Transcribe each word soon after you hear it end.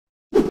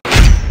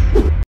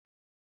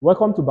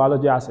Welcome to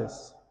Biology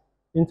Access.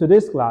 In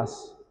today's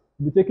class,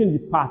 we'll be taking the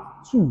part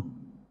 2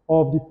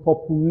 of the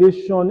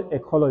population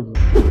ecology.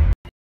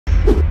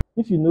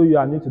 If you know you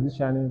are new to this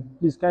channel,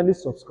 please kindly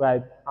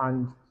subscribe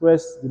and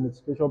press the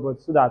notification button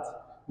so that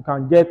you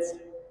can get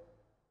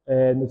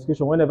a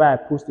notification whenever I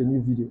post a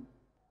new video.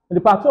 In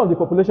the part 2 of the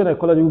population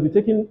ecology, we'll be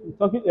looking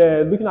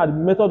at the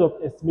method of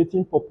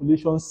estimating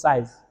population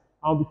size.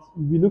 And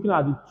we'll be looking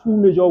at the two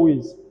major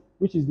ways,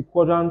 which is the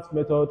quadrant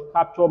method,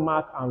 capture,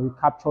 mark, and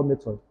recapture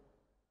method.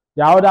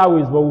 There are other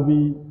ways, but we'll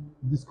be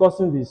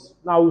discussing this.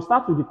 Now, we'll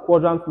start with the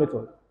quadrant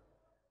method.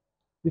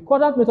 The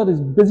quadrant method is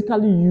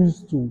basically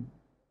used to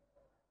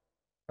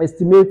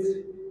estimate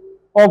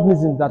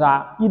organisms that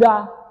are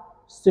either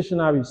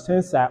stationary,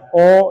 sensile,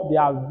 or they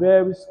are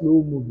very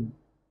slow moving.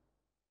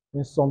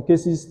 In some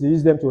cases, they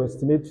use them to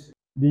estimate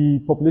the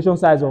population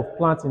size of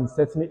plants in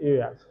certain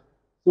areas.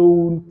 So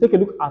we'll take a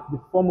look at the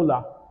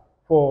formula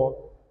for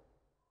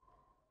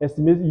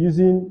estimating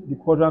using the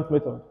quadrant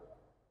method.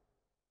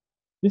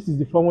 This is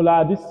the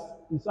formula. This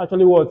is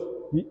actually what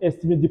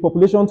the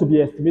population to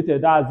be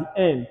estimated. That's the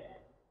n.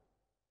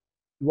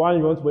 The one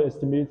you want to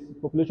estimate, the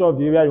population of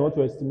the area you want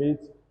to estimate.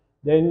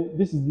 Then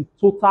this is the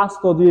total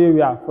study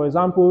area. For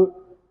example,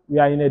 we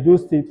are in Edo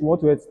State. We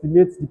want to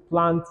estimate the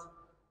plant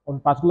of a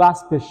particular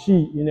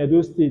species in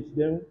Edo State.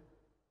 Then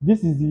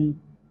this is the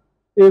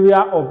area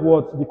of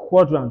what? The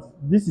quadrant.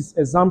 This is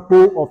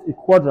example of a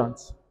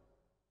quadrant.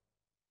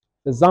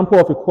 Example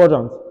of a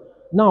quadrant.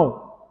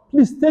 Now,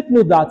 please take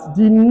note that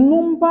the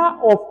number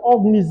of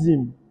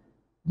organisms,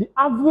 the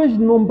average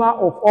number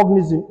of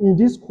organisms in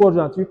this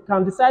quadrant, you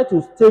can decide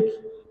to take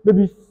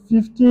maybe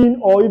 15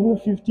 or even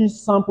 50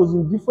 samples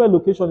in different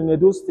locations in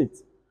Edo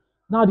State.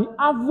 Now, the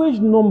average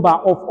number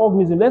of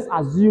organisms, let's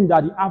assume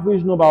that the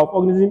average number of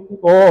organisms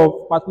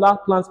or particular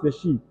plant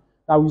species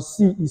that we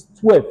see is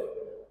 12.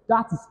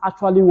 That is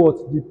actually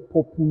what? The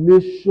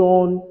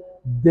population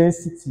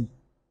density.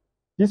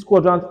 This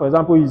quadrant, for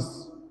example,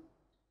 is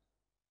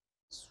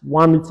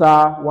 1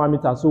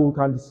 meter. So we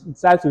can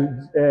decide to,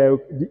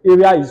 the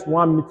area is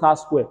 1 meter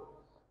square.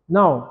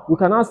 Now, we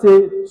can now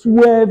say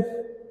 12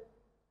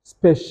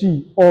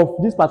 species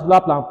of this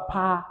particular plant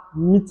per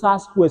meter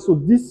square. So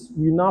this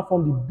will now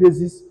form the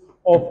basis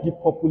of the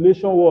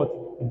population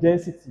what?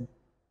 Density.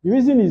 The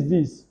reason is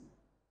this.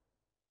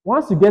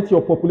 Once you get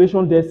your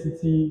population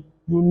density,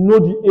 you know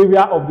the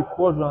area of the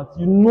quadrant,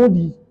 you know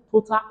the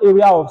total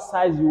area of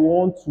size you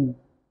want to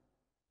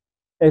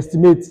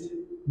estimate,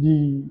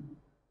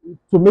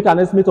 to make an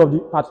estimate of the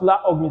particular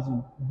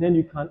organism, then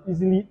you can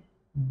easily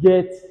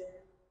get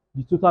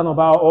the total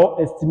number or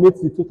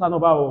estimate the total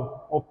number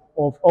of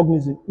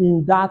organisms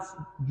in that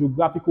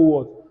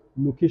geographical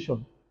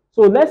location.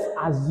 So let's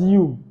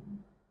assume,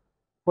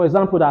 for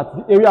example, that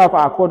the area of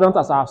our quadrant,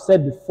 as I've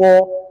said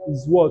before,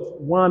 is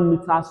what? 1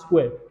 meter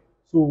square.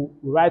 So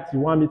we write the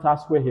 1 meter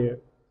square here.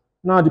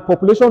 Now the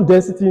population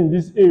density in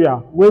this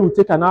area, where we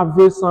take an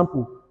average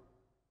sample,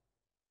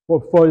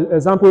 for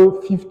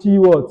example, 50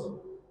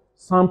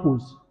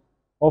 samples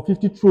or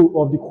 50 true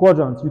of the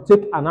quadrant, you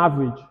take an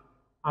average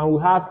and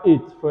we have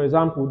 8, for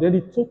example. Then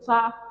the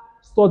total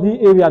study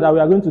area that we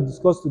are going to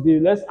discuss today,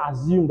 let's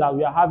assume that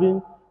we are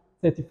having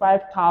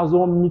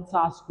 35,000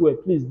 meters square.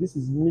 Please, this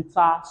is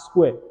meter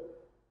square.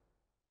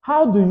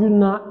 How do you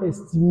now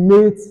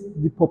estimate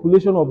the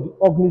population of the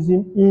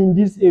organism in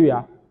this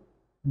area?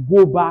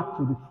 Go back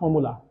to the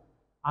formula.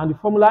 And the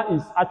formula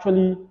is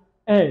actually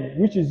n,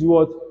 which is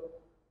what?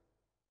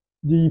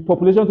 The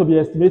population to be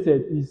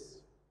estimated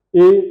is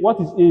A. What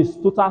is A? Is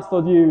total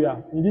study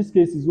area. In this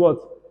case is what?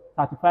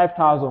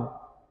 35,000.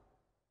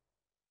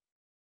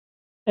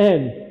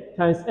 N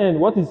times n.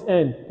 What is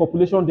n?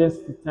 Population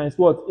density times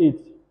what? 8.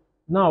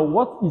 Now,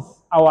 what is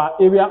our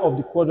area of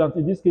the quadrant?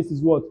 In this case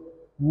is what?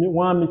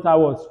 1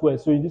 meter square.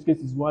 So in this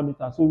case is 1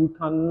 meter. So we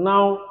can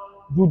now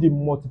do the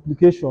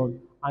multiplication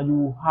and you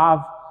will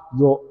have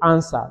your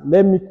answer.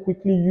 Let me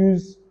quickly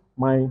use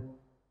my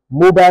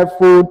mobile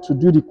phone to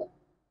do the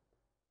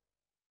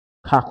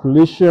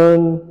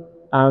calculation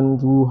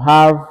and we'll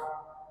have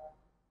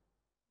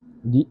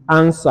the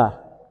answer.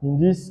 In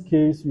this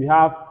case, we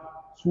have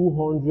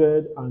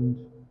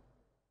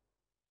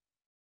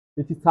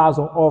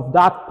 280,000 of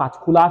that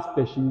particular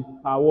species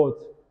per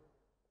what?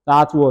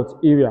 That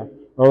what? Area.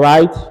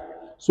 Alright?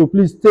 So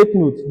please take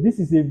note. This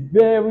is a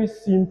very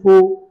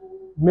simple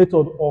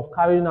method of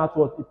carrying out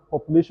what? A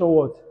population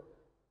what?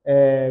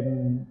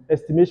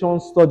 Estimation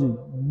study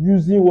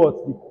using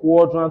what? The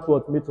quadrant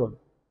what? Method.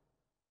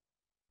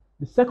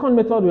 The second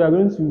method we are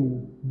going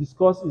to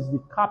discuss is the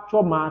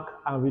capture,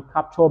 mark, and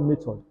recapture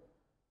method.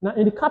 Now,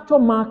 in the capture,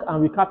 mark,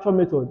 and recapture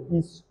method,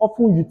 it's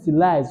often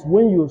utilized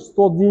when you're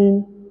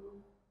studying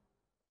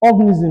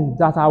organisms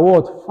that are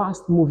what?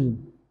 Fast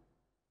moving.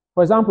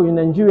 For example, in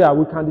Nigeria,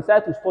 we can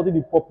decide to study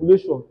the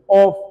population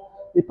of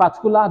a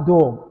particular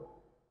dog.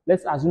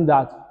 Let's assume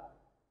that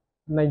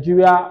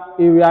Nigeria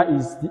area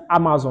is the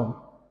Amazon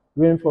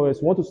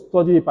rainforest. We want to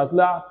study a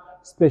particular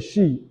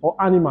species or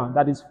animal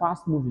that is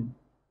fast moving.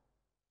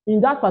 In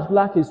that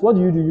particular case, what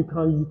do? You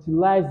can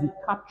utilize the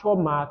capture,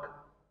 mark,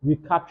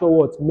 recapture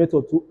what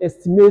method to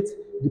estimate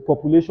the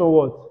population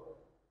what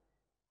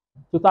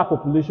total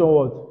population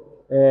what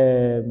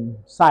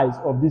size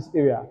of this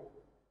area.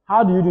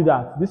 How do you do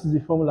that? This is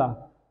the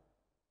formula.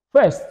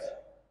 First,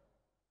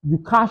 you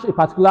catch a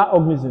particular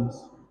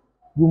organisms,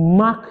 you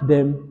mark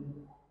them,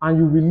 and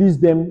you release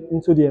them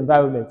into the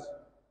environment.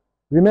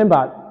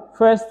 Remember,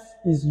 first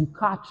is you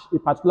catch a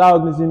particular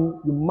organism,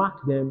 you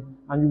mark them,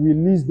 and you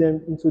release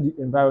them into the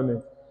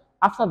environment.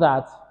 After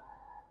that,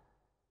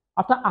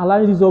 after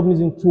allowing these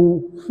organisms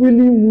to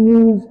freely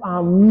move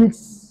and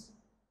mix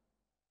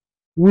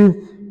with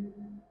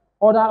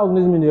other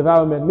organisms in the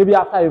environment, maybe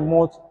after a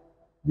month,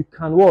 you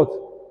can what?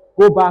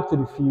 Go back to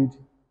the field,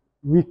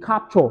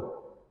 recapture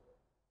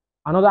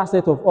another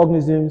set of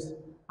organisms,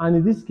 and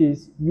in this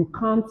case, you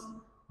count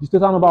the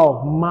total number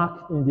of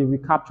marked in the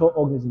recapture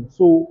organism.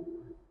 So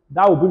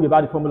that will bring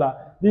about the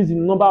formula. This is the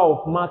number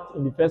of marked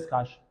in the first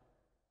cache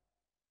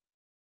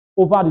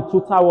over the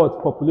total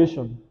what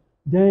population.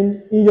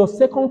 Then in your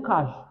second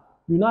cache,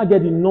 you now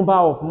get the number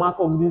of marked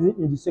organisms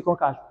in the second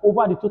cache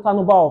over the total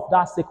number of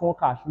that second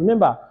cache.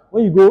 Remember,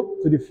 when you go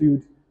to the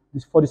field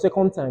for the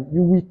second time,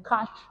 you will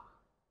catch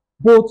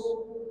both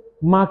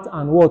marked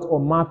and what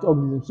unmarked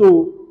organisms.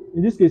 So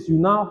in this case, you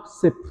now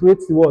separate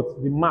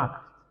what the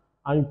marked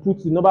and you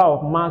put the number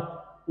of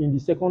marked in the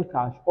second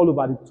cache all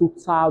over the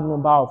total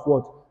number of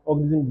what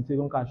organisms in the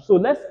second cache. So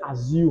let's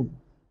assume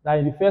that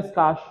in the first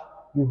cache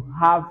you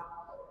have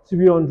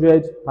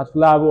 300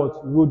 particular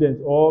what rodent,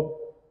 or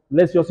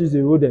let's just use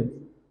a rodent.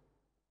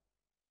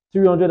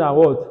 300 and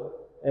what?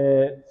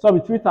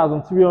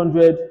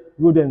 3,300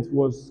 rodents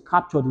was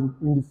captured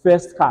in the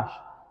first cache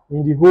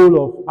in the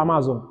whole of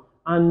Amazon,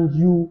 and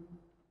you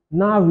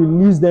now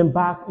release them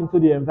back into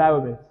the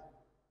environment.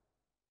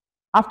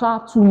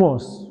 After 2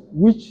 months,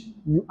 which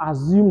you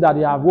assume that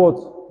they have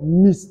what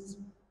missed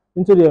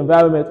into the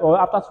environment, or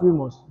after 3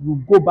 months,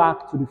 you go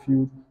back to the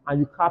field and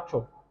you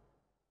capture.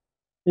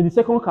 In the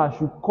second cache,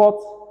 you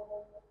caught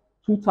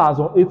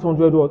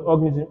 2,800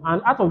 organisms,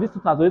 and out of these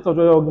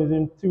 2,800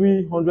 organisms,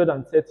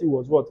 330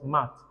 was what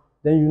marked.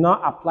 Then you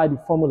now apply the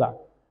formula,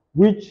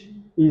 which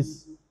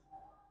is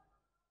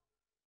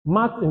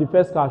marked in the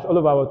first cache all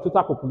over our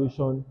total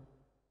population,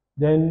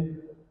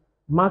 then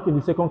marked in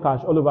the second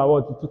cache all over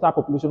what the total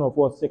population of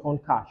what second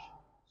cache.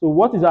 So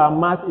what is our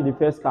mark in the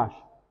first cache?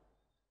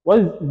 What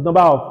is the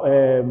number of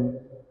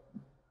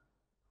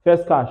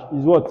first cache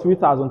is what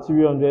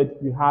 3,300.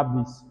 You have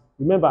this.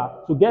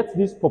 Remember, to get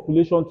this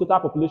population, total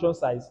population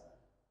size,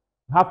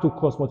 you have to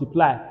cross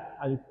multiply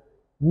and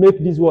make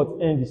this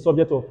what n the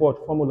subject of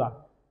what formula.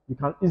 You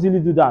can easily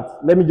do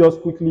that. Let me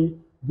just quickly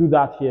do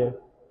that here.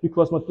 If you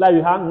cross multiply,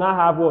 you now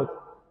have what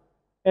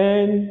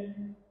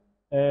n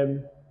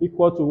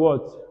equal to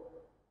what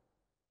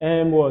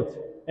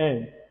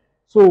n.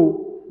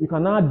 So you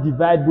can now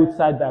divide both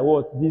sides by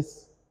what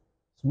this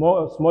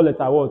small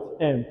letter what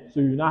m.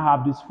 So you now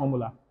have this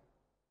formula.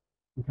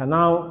 You can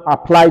now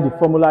apply the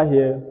formula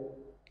here.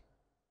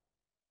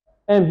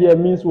 M here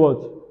means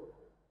what?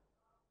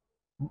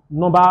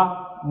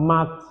 Number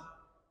marked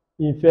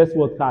in first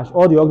what cache.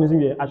 All the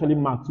organisms were actually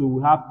marked. So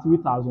we have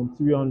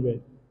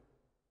 3,300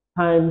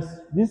 times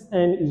this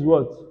n is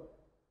what?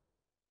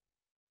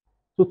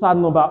 Total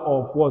number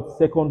of what?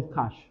 Second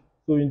cache.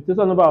 So in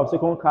total number of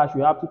second cache,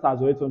 we have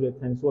 2,800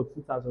 times what?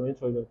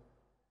 2,800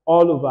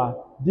 all over.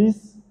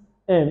 This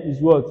m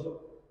is what?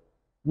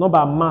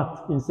 Number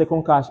marked in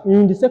second cache.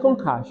 In the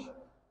second cache,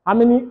 how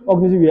many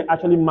organisms were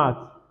actually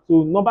marked?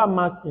 So number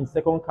marked in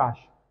second cache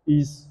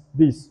is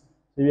this.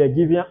 So we are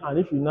given, and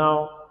if you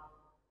now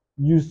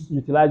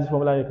utilize this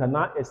formula, you can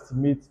now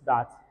estimate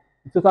that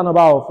the total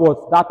number of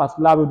what that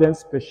particular rodent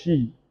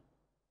species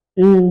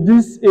in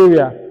this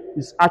area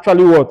is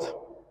actually what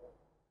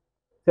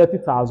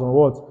 30,000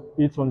 what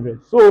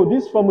 800. So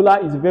this formula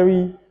is a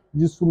very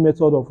useful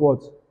method of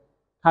what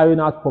carrying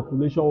out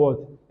population what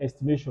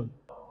estimation.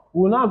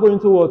 We will now go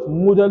into what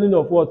modeling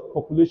of what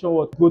population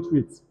what growth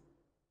rate.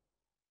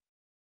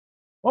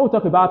 When we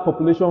talk about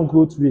population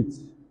growth rate,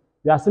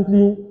 we are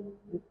simply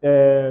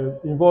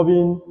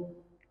involving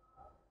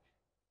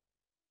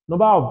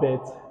number of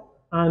births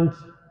and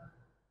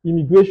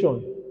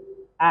immigration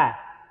I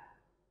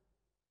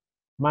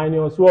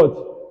minus what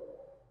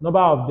number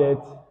of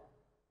deaths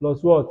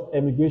plus what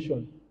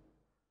emigration,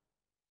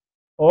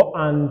 or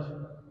and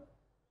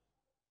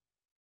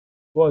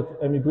what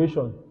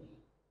emigration.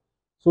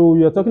 So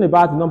we are talking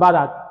about the number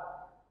that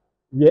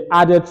we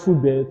added through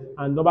birth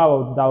and number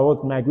of that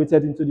what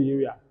migrated into the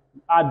area.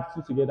 You add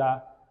the two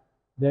together,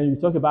 then you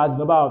talk about the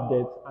number of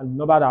deaths and the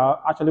number that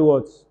are actually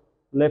what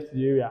left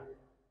the area.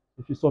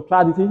 If you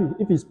subtract it,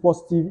 if it's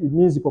positive, it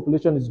means the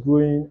population is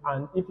growing,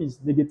 and if it's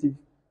negative,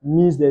 it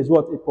means there's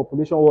what a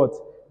population what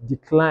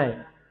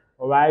decline.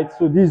 All right.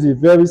 So this is a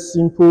very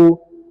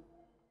simple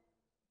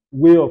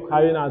way of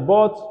carrying out,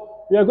 but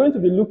we are going to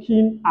be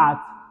looking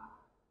at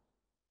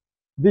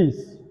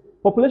this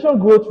population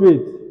growth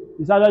rate.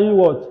 Is actually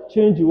what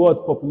change the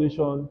what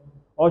population,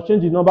 or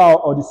change the number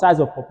or the size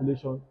of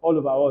population all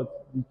over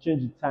what the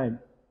change in time.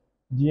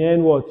 The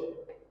n what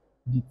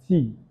the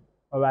t.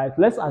 All right,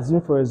 let's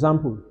assume, for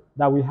example,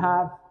 that we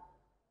have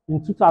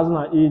in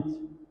 2008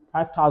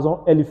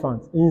 5,000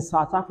 elephants in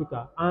South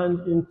Africa, and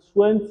in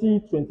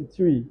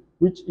 2023,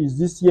 which is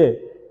this year,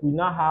 we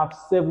now have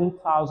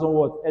 7,000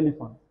 what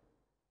elephants.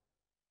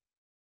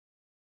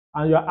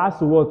 And you are asked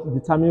to what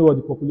determine what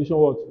the population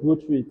what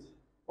growth rate.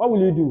 What will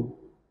you do?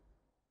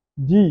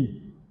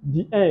 The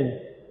n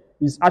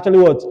is actually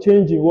what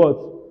changing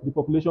what the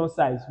population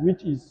size,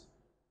 which is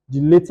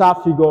the later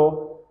figure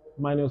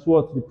minus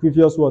what the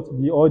previous what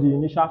the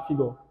initial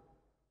figure.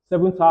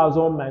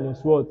 7,000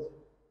 minus what,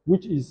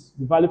 which is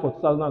the value for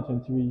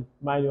 2023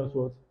 minus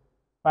what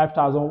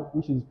 5,000,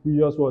 which is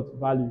previous what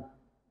value,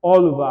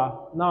 all over.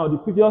 Now the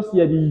previous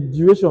year, the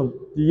duration,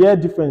 the year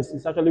difference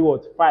is actually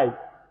what 5.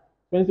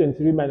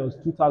 2023 minus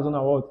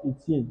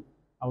 2018.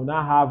 I will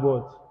now have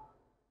what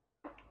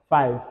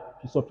 5. If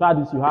you subtract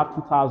this, you have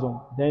 2,000.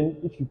 Then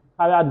if you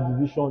carry out the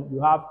division, you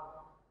have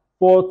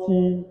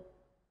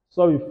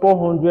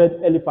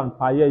 400 elephants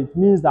per year. It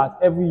means that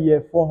every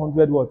year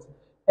 400 what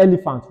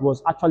elephants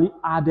was actually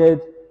added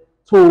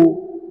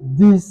to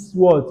this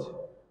what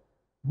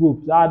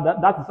group.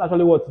 That is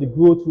actually what the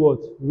growth what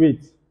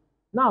rate.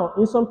 Now,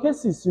 in some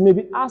cases, you may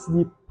be asked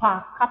the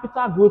per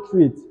capita growth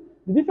rate.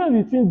 The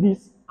difference between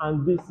this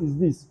and this is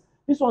this.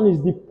 This one is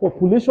the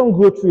population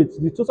growth rate,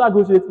 the total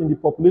growth rate in the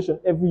population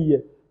every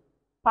year.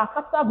 Per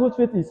capita growth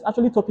rate is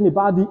actually talking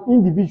about the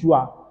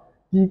individual.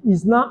 He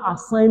is now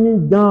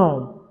assigning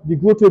down the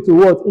growth rate to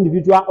what?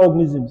 Individual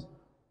organisms.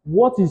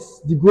 What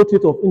is the growth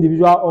rate of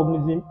individual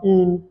organism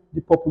in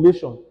the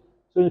population?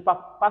 So in per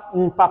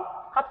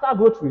capita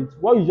growth rate,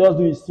 what you just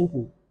do is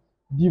simple.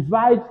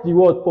 Divide the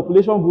what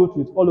population growth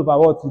rate all over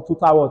what the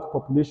total what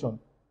population.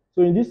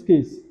 So in this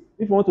case,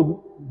 if you want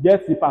to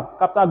get the per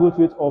capita growth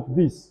rate of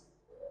this,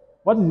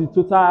 what is the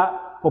total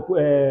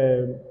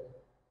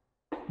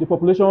the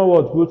population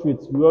what growth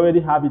rate? We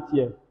already have it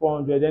here,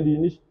 400. Then the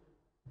initial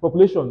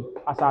population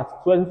as at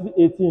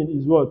 2018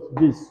 is what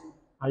this,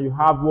 and you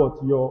have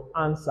what your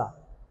answer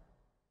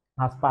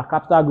as per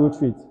capita growth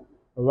rate.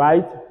 All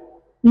right.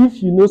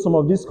 If you know some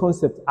of these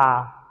concepts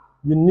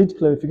you need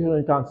clarification,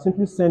 you can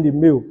simply send a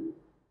mail,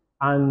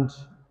 and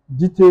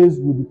details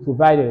will be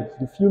provided.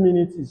 The few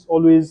minutes is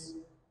always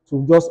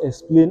to just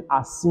explain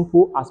as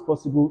simple as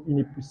possible in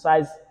a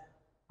precise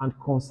and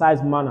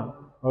concise manner.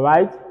 All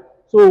right.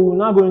 So we're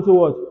now going to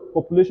what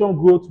population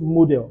growth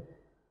model.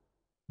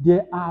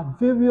 There are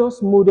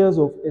various models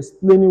of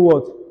explaining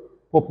what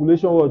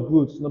population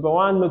growth. Number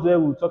one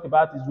model we'll talk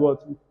about is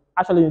what,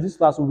 actually in this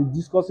class we'll be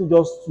discussing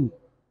just two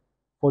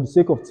for the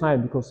sake of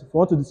time, because if you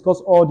want to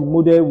discuss all the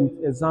model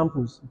with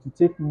examples, it will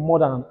take more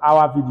than an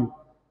hour video.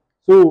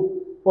 So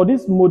for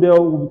this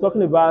model, we'll be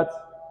talking about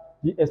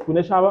the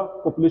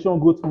exponential population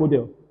growth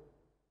model,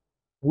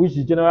 which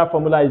the general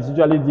formula is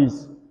usually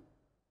this.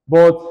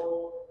 But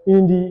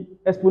in the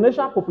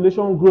exponential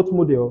population growth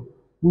model,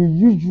 we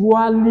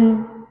usually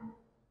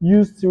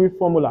use three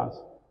formulas,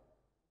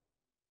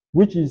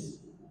 which is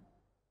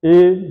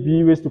a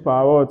b raised to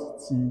power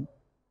t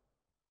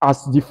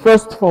as the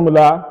first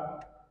formula.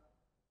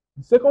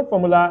 The second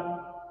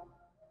formula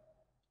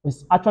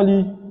is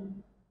actually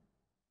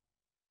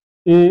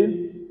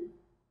a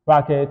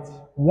bracket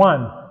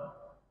 1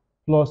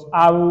 plus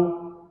r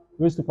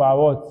raised to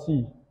power t.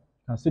 You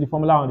can see the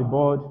formula on the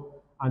board.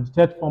 And the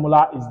third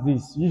formula is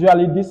this.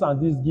 Usually this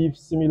and this give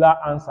similar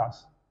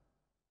answers,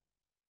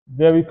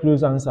 very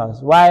close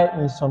answers. While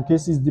in some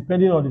cases,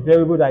 depending on the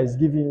variable that is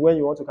given, when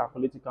you want to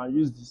calculate, you can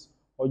use this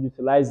or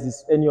utilize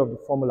this, any of the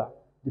formula,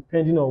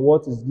 depending on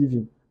what is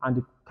given and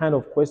the kind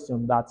of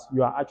question that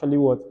you are actually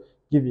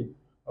giving.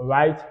 All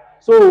right.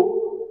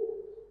 So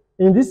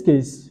in this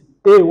case,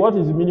 A, what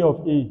is the meaning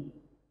of A?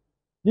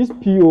 This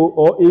PO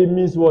or A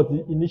means what?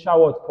 The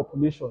initial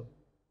population.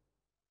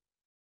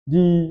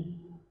 The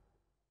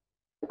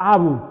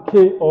arrow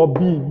K or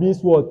B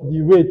means what?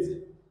 The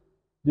rate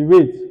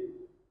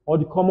or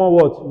the common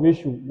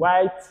ratio.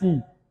 While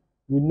T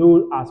we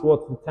know as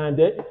what? The time.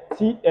 Then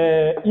E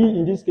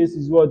in this case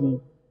is what? The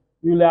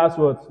Euler's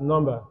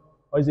number,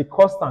 or is a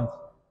constant,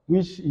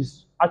 which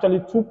is actually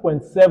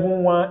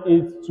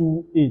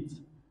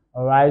 2.71828.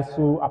 All right,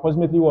 so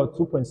approximately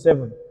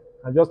 2.7.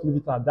 And just leave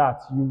it at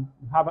that. You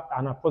have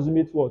an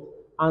approximate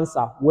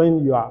answer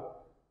when you are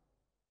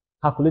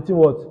calculating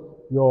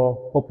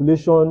your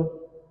population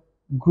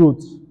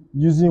growth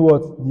using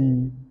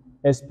the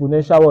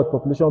exponential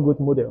population growth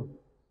model.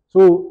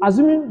 So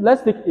assuming,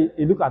 let's take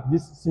a look at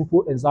this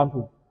simple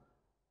example.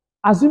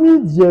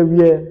 Assuming there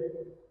were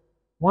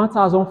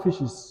 1,000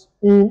 fishes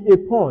in a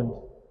pond,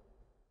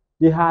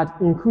 they had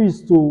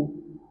increased to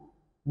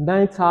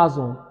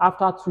 9,000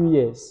 after 2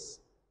 years.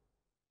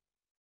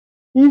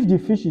 If the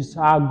fishes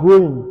are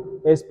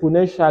growing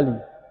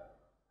exponentially,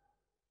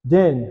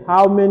 then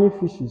how many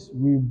fishes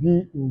will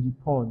be in the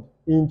pond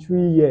in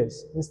 3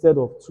 years instead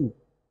of 2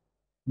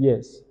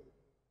 years?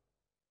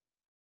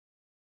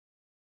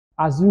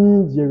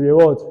 Assuming there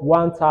were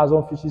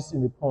 1,000 fishes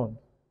in the pond.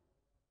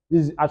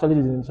 This is actually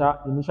the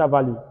initial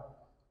value.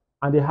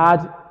 And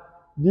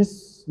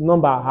this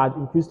number had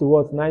increased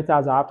to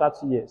 9,000 after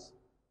 2 years.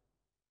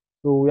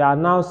 So we are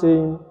now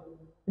saying,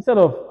 instead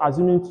of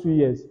assuming 2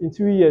 years, in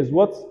 3 years,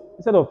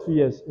 instead of 2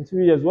 years, in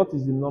 3 years, what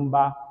is the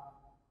number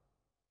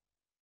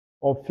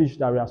of fish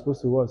that we are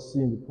supposed to see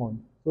in the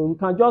pond? So we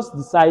can just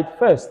decide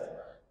first.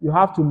 You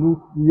have to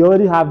look, we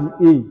already have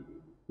the A,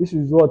 which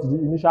is what the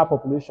initial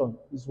population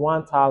is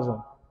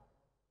 1,000.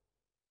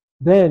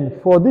 Then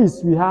for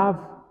this, we have,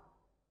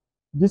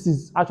 this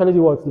is actually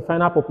what the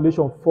final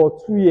population for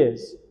 2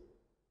 years.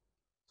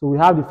 So we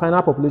have the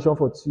final population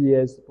for 2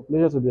 years, the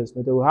population to be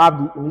estimated. We have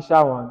the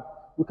initial one.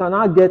 We can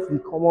now get the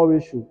common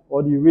ratio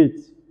or the rate,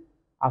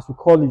 as we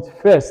call it,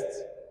 first.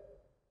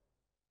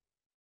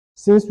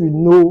 Since we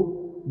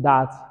know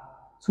that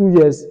 2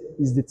 years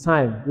is the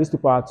time raised to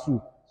power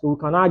 2, so we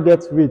can now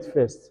get rate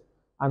first.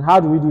 And how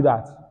do we do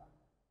that?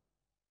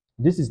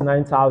 This is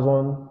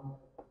 9,000,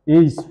 A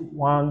is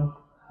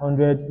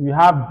 100, we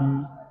have B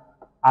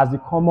as the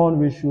common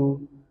ratio,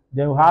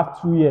 then we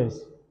have 2 years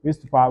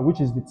raised to power,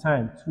 which is the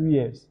time, 2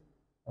 years,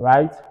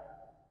 right?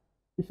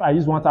 If I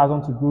use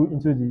 1,000 to go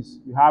into this,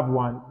 you have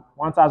 1.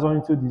 1,000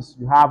 into this,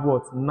 you have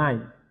what?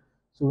 9.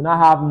 So we now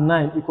have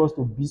 9 equals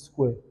to B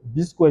squared.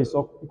 B squared is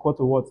equal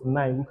to what?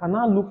 9. We can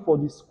now look for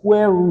the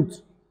square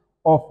root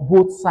of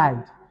both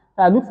sides. If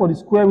I look for the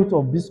square root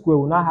of B squared,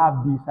 we now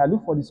have B. If I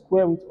look for the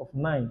square root of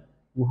 9,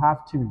 we have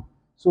 3.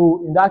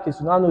 So in that case,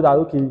 you now know that,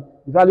 okay,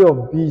 the value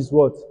of B is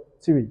what?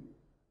 3.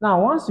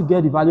 Now, once you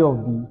get the value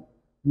of B,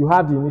 you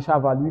have the initial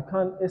value. You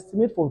can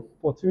estimate for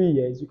 3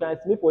 years. You can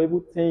estimate for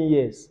even 10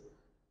 years.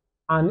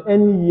 And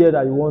any year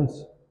that you want.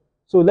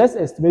 So let's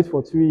estimate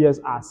for 3 years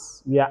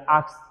as we are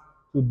asked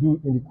to do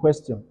in the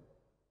question,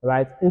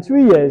 right? In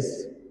 3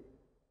 years,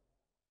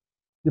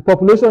 the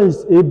population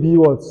is AB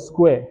what?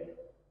 Square.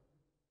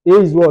 A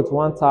is what?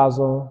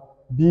 1,000.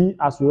 B,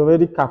 as we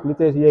already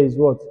calculated here, is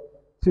what?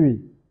 3.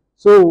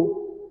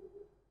 So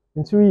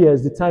in 3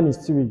 years, the time is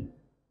 3.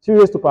 3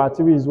 raised to power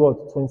 3 is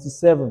what?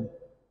 27.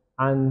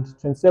 And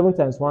 27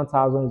 times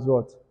 1,000 is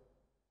what?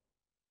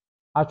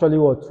 Actually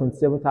what?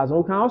 27,000.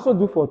 We can also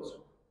do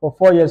for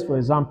 4 years, for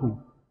example.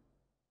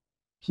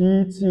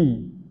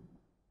 PT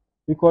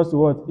equals to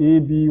what?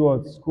 AB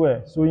what?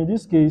 Square. So in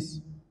this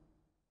case,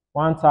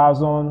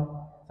 1,000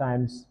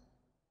 times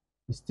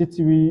is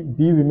T3,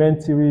 B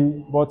remains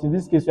 3, but in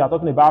this case, we are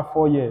talking about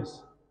 4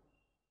 years.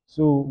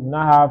 So we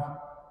now have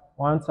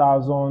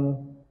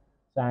 1,000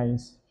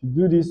 times, if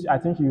you do this, I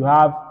think you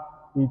have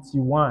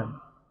 81.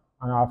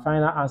 And our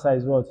final answer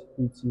is what?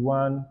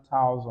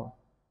 81,000.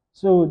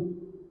 So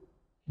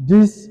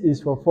this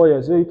is for 4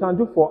 years. So you can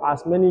do for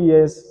as many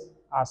years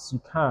as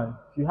you can.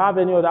 If you have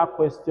any other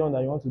question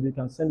that you want to do, you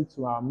can send it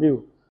to our mail.